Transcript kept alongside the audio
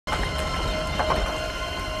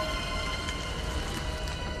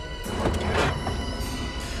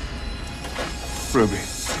Ruby.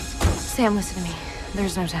 Sam, listen to me.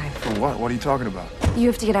 There's no time. For what? What are you talking about? You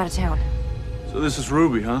have to get out of town. So this is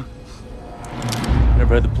Ruby, huh?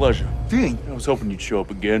 Never had the pleasure. Dang. I was hoping you'd show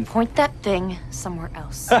up again. Point that thing somewhere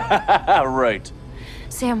else. Right.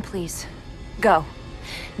 Sam, please. Go.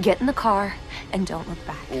 Get in the car and don't look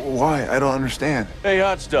back. Why? I don't understand. Hey,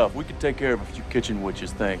 hot stuff. We can take care of a few kitchen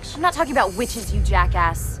witches, thanks. I'm not talking about witches, you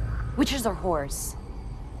jackass. Witches are whores.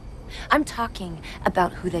 I'm talking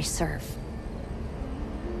about who they serve.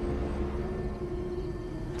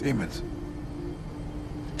 Demons.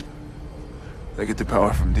 They get the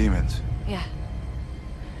power from demons. Yeah.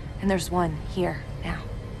 And there's one here now.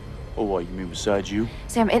 Oh, what, you mean besides you?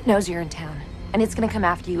 Sam, it knows you're in town. And it's gonna come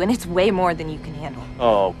after you, and it's way more than you can handle.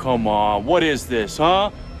 Oh, come on. What is this, huh?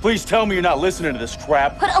 Please tell me you're not listening to this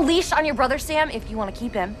crap. Put a leash on your brother, Sam, if you want to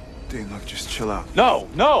keep him. Dean, look, just chill out. No,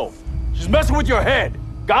 no. She's messing with your head.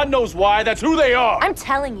 God knows why. That's who they are. I'm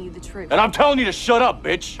telling you the truth. And I'm telling you to shut up,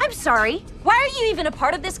 bitch. I'm sorry. Why are you even a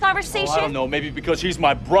part of this conversation? Oh, I don't know. Maybe because he's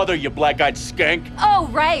my brother, you black-eyed skank. Oh,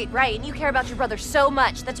 right. And you care about your brother so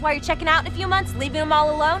much. That's why you're checking out in a few months, leaving him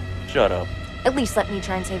all alone? Shut up. At least let me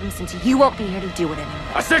try and save him since you won't be here to do it anymore.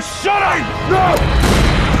 I said shut up! No!